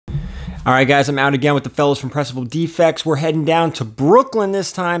All right, guys, I'm out again with the fellows from Pressable Defects. We're heading down to Brooklyn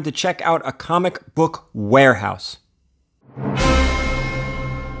this time to check out a comic book warehouse.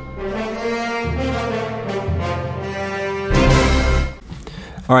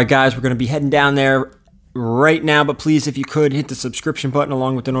 All right, guys, we're going to be heading down there right now, but please, if you could, hit the subscription button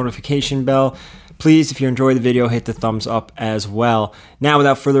along with the notification bell. Please, if you enjoy the video, hit the thumbs up as well. Now,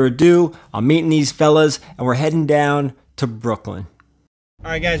 without further ado, I'm meeting these fellas, and we're heading down to Brooklyn. All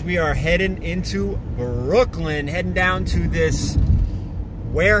right, guys, we are heading into Brooklyn, heading down to this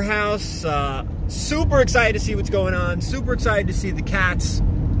warehouse. Super excited to see what's going on. Super excited to see the cats,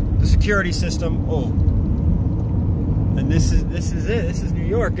 the security system. Oh, and this is it. This is New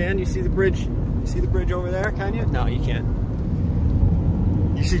York, man. You see the bridge? You see the bridge over there? Can you? No, you can't.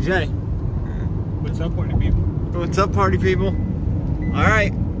 You see Jay? What's up, party people? What's up, party people? All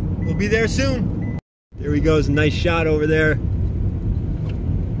right, we'll be there soon. There he goes. Nice shot over there.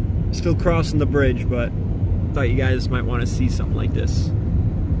 Still crossing the bridge, but thought you guys might want to see something like this. A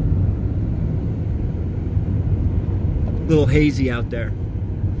little hazy out there.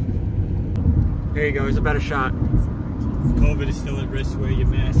 There you go, here's a better shot. COVID is still at risk. Wear your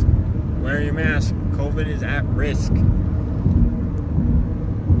mask. Wear your mask. COVID is at risk.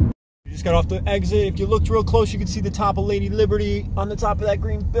 You just got off the exit. If you looked real close, you could see the top of Lady Liberty on the top of that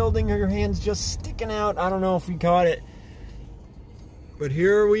green building. Her hand's just sticking out. I don't know if we caught it. But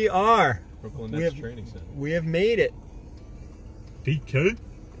here we are. Brooklyn Nets Training Center. We have made it. DK?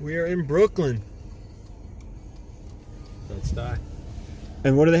 We are in Brooklyn. Don't die.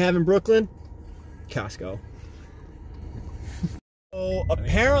 And what do they have in Brooklyn? Costco. So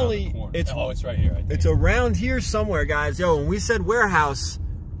apparently it's it's right here. It's around here somewhere, guys. Yo, when we said warehouse,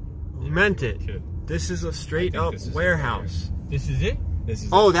 we meant it. This is a straight up warehouse. This is it? This is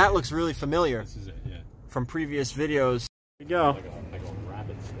oh, that looks really familiar. This is it, yeah. From previous videos. Here we go. Like a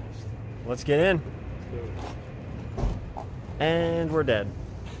rabbit's nest. Let's get in. And we're dead.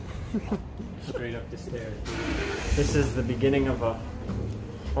 Straight up the stairs. This is the beginning of a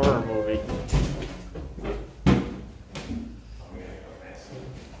horror movie.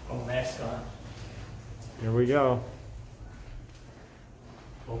 Oh, mask on. Here we go.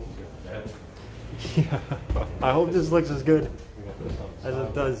 Yeah. I hope this looks as good as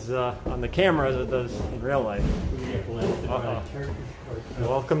it does on the camera as it does in real life. Uh-oh.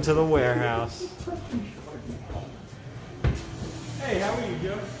 Welcome to the warehouse. Hey, how are you,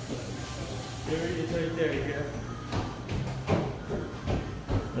 Joe? There he is right there, you go.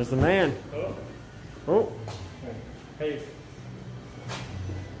 There's the man. Oh. Oh. Hey.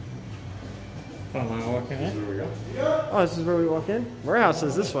 Am I walking in? Here we go. Oh, this is where we walk in? Warehouse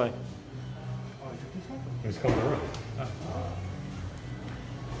is this way. Who's coming around?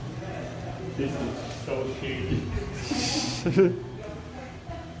 This is so shady. This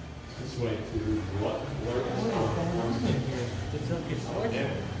way to what?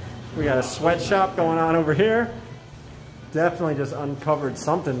 We got a sweatshop going on over here. Definitely just uncovered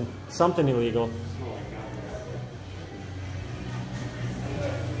something illegal.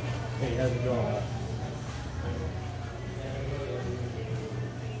 Hey, how's it going?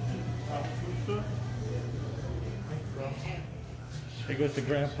 Here goes the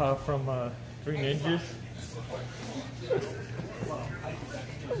grandpa from Three Ninjas.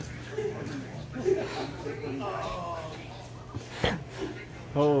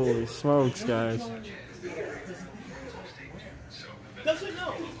 Holy smokes, guys. Doesn't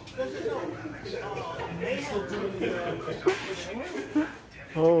know.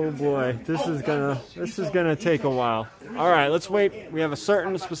 Oh boy, this is gonna take a while. All right, let's wait. We have a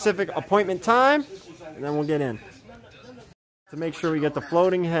certain specific appointment time, and then we'll get in to make sure we get the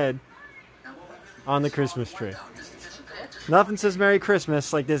floating head on the Christmas tree. Nothing says Merry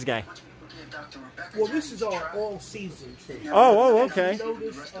Christmas like this guy. Well, this is our all-season tree. Oh, okay.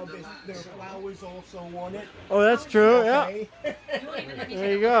 Notice there are flowers also on it. Oh, that's true. Okay. Yeah.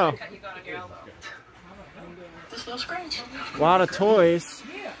 There you go. A lot of toys.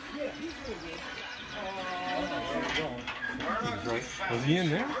 Was he in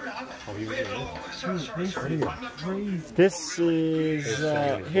there? Oh, he was in there. This is,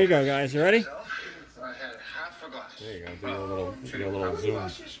 here you go, guys. You ready? There you go. Do a little zoom.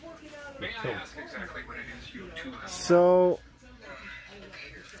 So,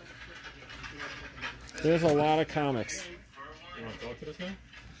 there's a lot of comics. You want to talk to us now?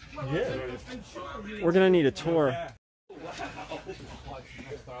 Yeah. We're going to need a tour.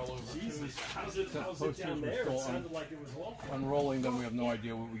 Posters were still unrolling them. We have no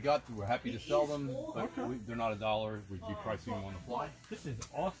idea what we got. We're happy to sell them, but they're not $1. We'd be pricing them on the fly. This is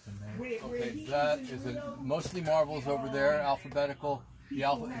awesome, man. Okay, that is mostly Marvels over there, alphabetical. The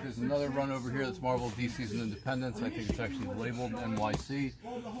Alpha, there's another run over here that's Marvel DC's and Independence. I think it's actually labeled NYC.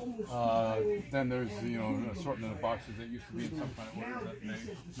 Then there's, you know, an assortment of boxes that used to be in some kind of order that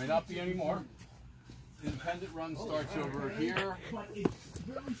may not be anymore. The independent run starts over here and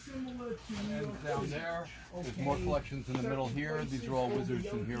ends down there. There's more collections in the middle here. These are all Wizards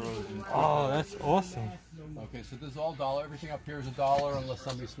and Heroes. And Oh, that's awesome. okay, so this is all $1. Everything up here is $1 unless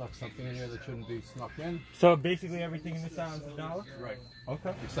somebody snuck something in here that shouldn't be snuck in. So basically everything in this aisle is $1? Right.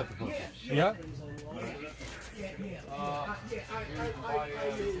 Okay. Except the posters. Yeah. Here's my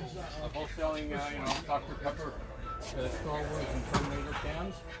wholesaling, you know, Dr. Pepper, Star Wars and Terminator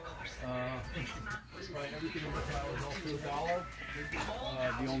cans. Right, everything in this aisle is also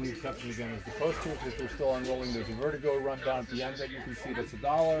 $1. The only exception again is the posters, which are still unrolling. There's a Vertigo run down at the end that you can see that's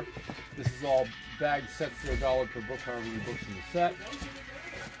 $1. This is all bagged sets for $1 per book, however many books in the set.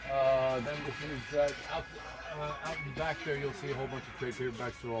 Then this is out in the back there, you'll see a whole bunch of trade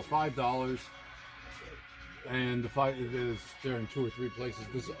paperbacks. They're all $5. And they're in 2 or 3 places.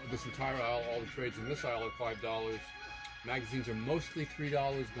 This entire aisle, all the trades in this aisle are $5. Magazines are mostly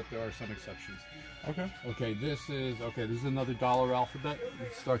 $3, but there are some exceptions. Okay. Okay, this is another $1 alphabet.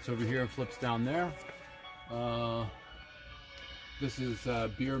 It starts over here and flips down there. This is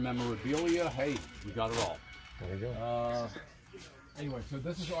beer memorabilia. Hey, we got it all. There we go. Anyway, so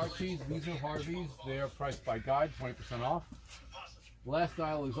this is Archie's. These are Harvey's. They are priced by guide, 20% off. The last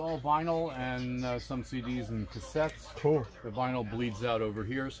aisle is all vinyl and some CDs and cassettes. Cool. The vinyl bleeds out over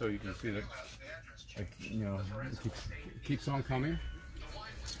here, so you can see that, like, you know, it keeps on coming.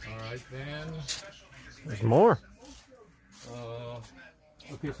 All right, then. There's more.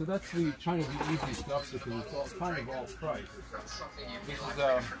 Okay, so that's the kind of the easy stuff because it's all kind of all price. This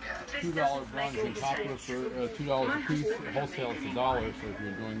is $2 bronze and copper for $2 a piece. Wholesale it's $1, so if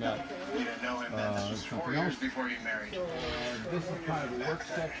you're doing that, something else. This is kind of a work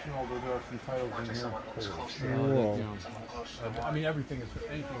section, although there are some titles in here. I mean, anything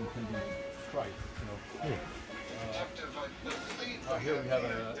can be priced. You know. Here we have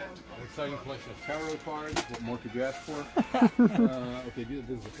an exciting collection of tarot cards. What more could you ask for? Okay, this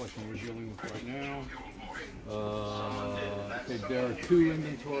is the collection we're dealing with right now. Okay, there are 2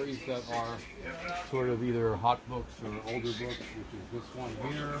 inventories that are sort of either hot books or older books, which is this one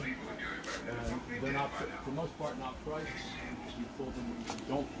here. And they're not, for the most part, not priced. You told them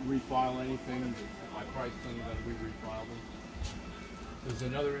don't refile anything. I priced them, then we refile them. There's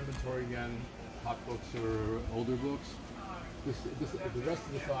another inventory again. Hot books or older books. The rest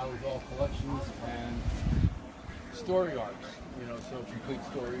of the file is all collections and story arcs. You know, so complete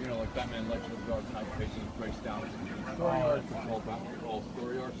story. You know, like Batman Legend of the Dark Knight breaks down into story arcs. It's all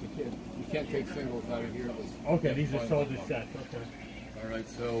story arcs. You can't take singles out of here. Okay, these are sold as sets. Okay. All right.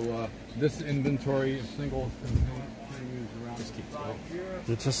 So this inventory of singles continues around. Just keeps going.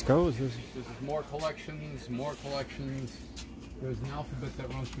 It just goes. This is more collections. More collections. There's an alphabet that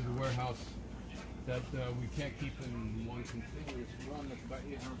runs through the warehouse that we can't keep in one continuous run. That's about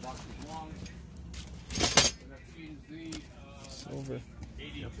 800 boxes long. And that's E to Z, Silver.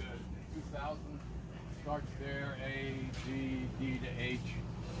 80 to 2000. Starts there, A, G, D to H,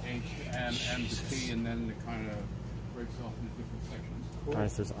 H, M, M to T, and then it kind of breaks off into different sections. Cool.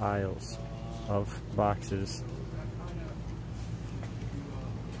 Guys, there's aisles of boxes.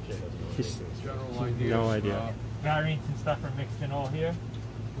 General ideas. No idea. Variants and stuff are mixed in all here?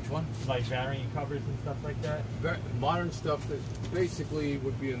 Which one? Like variant covers and stuff like that? Modern stuff that basically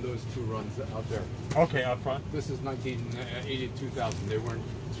would be in those 2 runs out there. Okay, up front. This is 1980 to 2000. They weren't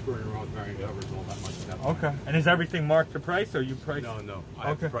screwing around with variant covers and all that much stuff. Okay. And is everything marked to price, or you price? No. I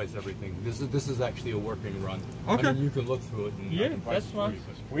have to price everything. This is actually a working run. Okay. I mean, you can look through it and yeah, that's fine.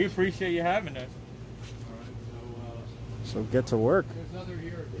 We appreciate you having us. All right, So get to work. there's another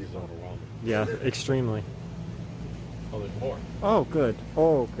here. He's overwhelming. Yeah, extremely. Oh, there's more. Oh, good.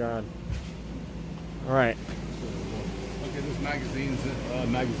 Oh, God. All right. Okay, there's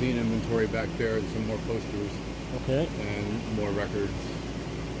magazine inventory back there, and some more posters Okay. and more records.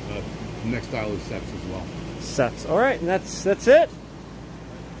 Next aisle is sets as well. Sets. All right, and that's it.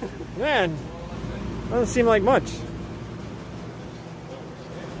 Man, doesn't seem like much.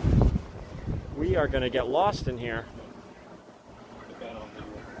 We are gonna get lost in here.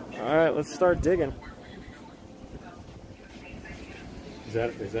 All right, let's start digging. Is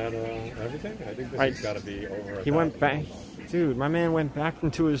that everything? I think this has got to be over. He went back, dude. My man went back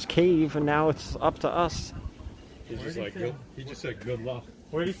into his cave, and now it's up to us. He's just like good. He just said good luck.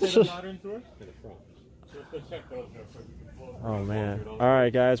 Where do you say the modern store? In the front. Let's check those real quick. Oh man! All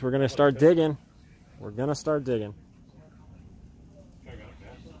right, guys, we're gonna start digging. We're gonna start digging.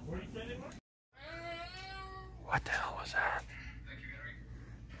 What the hell was that?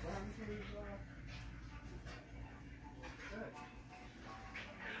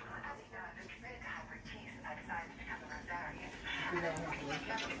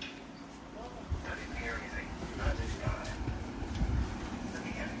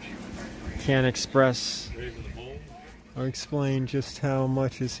 Can't express or explain just how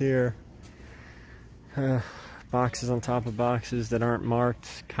much is here. Boxes on top of boxes that aren't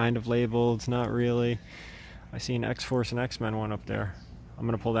marked, kind of labeled, not really. I see an X-Force and X-Men one up there. I'm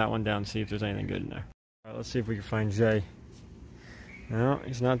gonna pull that one down and see if there's anything good in there. Alright, let's see if we can find Jay. No,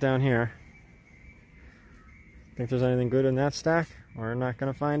 he's not down here. Think there's anything good in that stack? We're not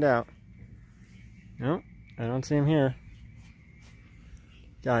gonna find out. No, I don't see him here.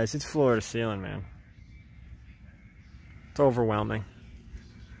 Guys, it's floor to ceiling, man. It's overwhelming.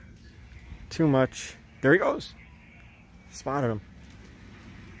 Too much. There he goes. Spotted him.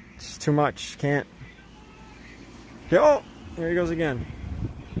 It's too much. Can't. Oh, there he goes again.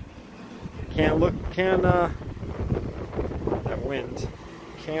 Can't look. Can't. That wind.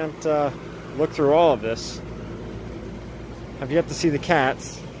 Can't look through all of this. Have yet to see the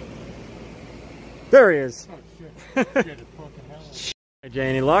cats. There he is. Oh, shit. Hey, Jay,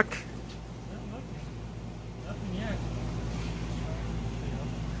 any luck? Nothing yet.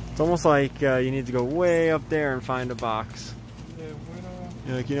 It's almost like you need to go way up there and find a box.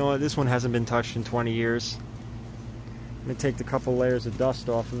 You're like, you know what, this one hasn't been touched in 20 years. Let me take the couple layers of dust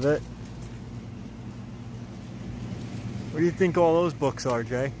off of it. What do you think all those books are,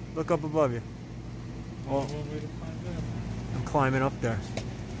 Jay? Look up above you. Oh, I'm climbing up there.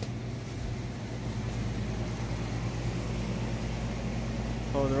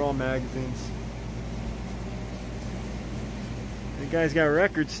 Oh, they're all magazines. The guy's got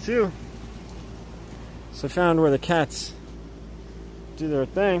records too. So I found where the cats do their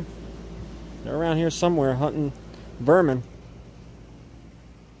thing. They're around here somewhere hunting vermin.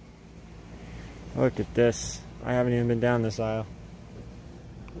 Look at this. I haven't even been down this aisle.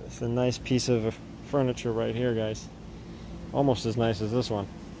 It's a nice piece of furniture right here, guys. Almost as nice as this one.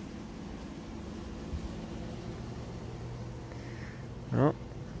 Oh.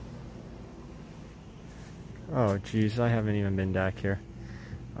 Oh, geez, I haven't even been back here.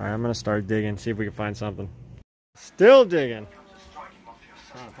 Alright, I'm gonna start digging, see if we can find something. Still digging.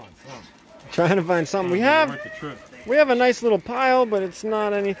 Trying to find something. We have a nice little pile, but it's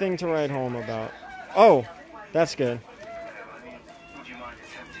not anything to write home about. Oh, that's good.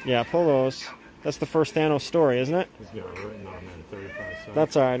 Yeah, pull those. That's the first Thanos story, isn't it?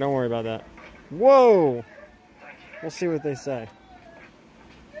 That's alright, don't worry about that. Whoa! We'll see what they say.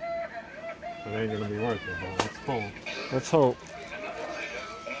 It ain't gonna be worth it, but let's pull. Let's hope.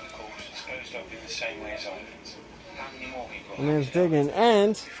 The man's digging,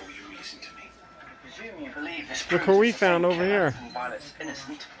 and look who we found over here.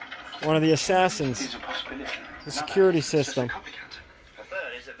 One of the assassins. The security system.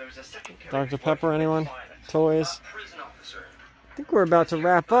 Dr. Pepper, anyone? Toys? I think we're about to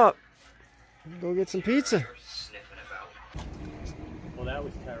wrap up. Go get some pizza. Well, that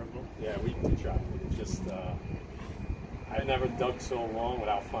was terrible. Yeah, we tried. Just, I never dug so long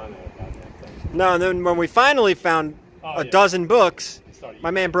without finding a goddamn thing. No, and then when we finally found a dozen books,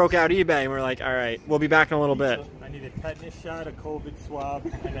 my man broke out eBay, and we're like, all right, we'll be back in a little bit. I need a tetanus shot, a COVID swab,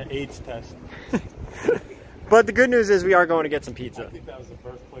 and an AIDS test. But the good news is we are going to get some pizza. I think that was the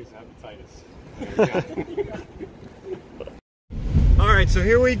birthplace of hepatitis. All right, so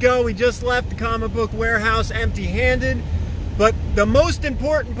here we go. We just left the comic book warehouse empty-handed. But the most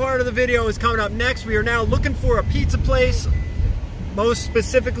important part of the video is coming up next. We are now looking for a pizza place. Most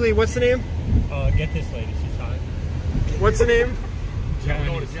specifically, what's the name? Get this lady, she's hot. What's the name?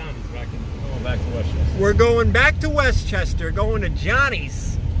 Johnny's. Going back to Westchester. We're going back to Westchester, going to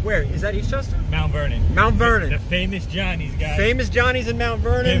Johnny's. Where? Is that Eastchester? Mount Vernon. Mount Vernon. The famous Johnny's, guys. Famous Johnny's in Mount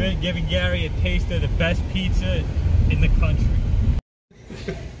Vernon. Giving Gary a taste of the best pizza in the country.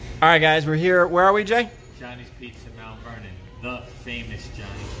 All right, guys, we're here. Where are we, Jay? Johnny's Pizza, Mount Vernon. The famous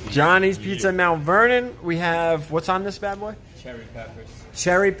Johnny's Pizza. Johnny's Pizza in Mount Vernon. We have, what's on this bad boy? Cherry peppers.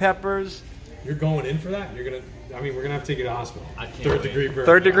 Cherry peppers. You're going in for that? You're gonna. I mean, we're gonna have to take you to the hospital. I can't Third wait. degree burn.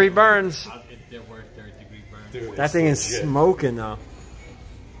 Third degree burns. They're worth third degree burns. Dude, That thing is legit. smoking, though.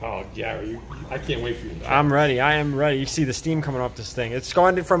 Oh, Gary, I can't wait for you. I'm ready. I am ready. You see the steam coming off this thing. It's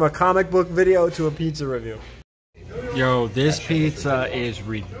gone from a comic book video to a pizza review. Yo, this pizza is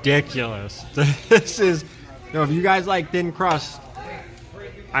ridiculous. This is, yo, if you guys like thin crust,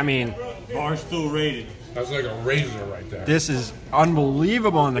 I mean, Barstool rated. That's like a razor right there. this is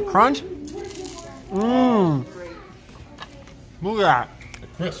unbelievable. And the crunch, mmm. Look at that. The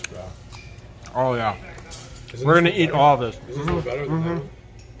crisp, bro. Oh yeah. Isn't We're this gonna one eat better? all this. Is this one better than that one?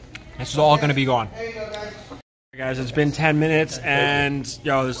 This is all going to be gone. Guys, it's been 10 minutes, and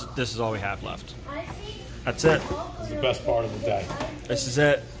yo, this is all we have left. That's it. This is the best part of the day. This is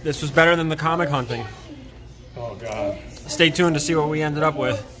it. This was better than the comic hunting. Oh, God. Stay tuned to see what we ended up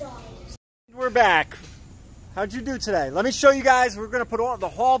with. We're back. How'd you do today? Let me show you guys. We're going to put all the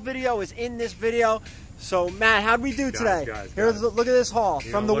haul video is in this video. So, Matt, how'd we do today? Here's look at this haul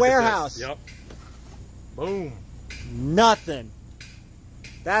from the warehouse. Yep. Boom. Nothing.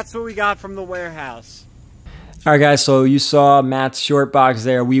 That's what we got from the warehouse. All right, guys, so you saw Matt's short box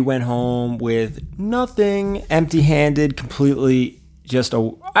there. We went home with nothing, empty-handed, completely just I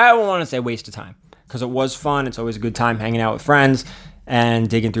don't want to say waste of time, because it was fun. It's always a good time hanging out with friends and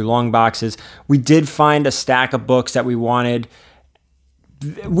digging through long boxes. We did find a stack of books that we wanted.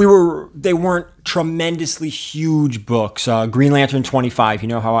 They weren't tremendously huge books. Green Lantern 25, you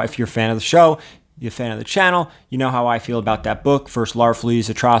know how if you're a fan of the show, you're a fan of the channel, you know how I feel about that book. First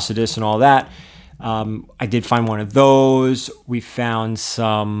Larfleeze, Atrocitus, and all that. I did find one of those. We found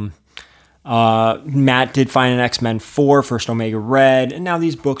some, Matt did find an X-Men 4, First Omega Red, and now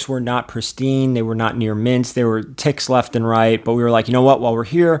these books were not pristine. They were not near mints. There were ticks left and right, but we were like, you know what, while we're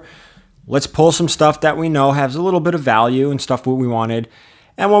here, let's pull some stuff that we know has a little bit of value and stuff what we wanted.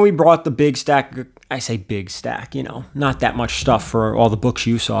 And when we brought the big stack, I say big stack, you know, not that much stuff for all the books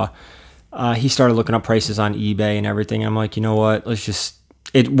you saw, he started looking up prices on eBay and everything. I'm like, you know what,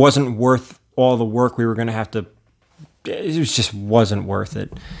 it wasn't worth all the work we were going to have to, just wasn't worth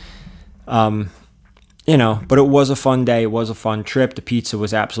it. You know, but it was a fun day. It was a fun trip. The pizza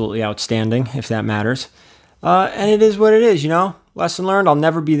was absolutely outstanding, if that matters. And it is what it is, you know, lesson learned. I'll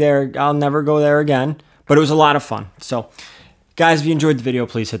never be there. I'll never go there again, but it was a lot of fun. So guys, if you enjoyed the video,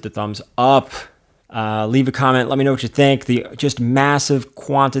 please hit the thumbs up. Leave a comment. Let me know what you think. The just massive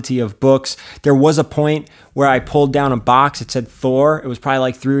quantity of books. There was a point where I pulled down a box. It said Thor. It was probably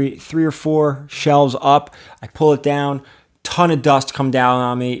like three or four shelves up. I pull it down. Ton of dust come down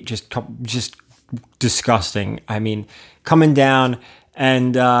on me. Just disgusting. I mean, coming down,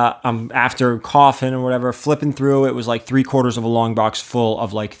 and I'm after coughing or whatever, flipping through. It was like 3/4 of a long box full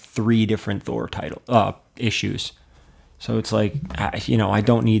of like 3 different Thor issues. So it's like, you know, I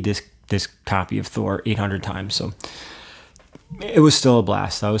don't need this copy of Thor 800 times. So it was still a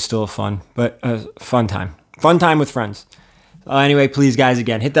blast. That was still a fun time. Fun time with friends. Anyway, please, guys,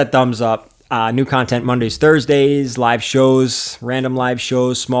 again, hit that thumbs up. New content Mondays, Thursdays, live shows, random live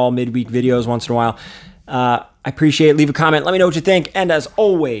shows, small midweek videos once in a while. I appreciate it. Leave a comment. Let me know what you think. And as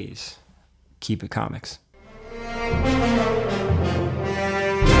always, keep it comics.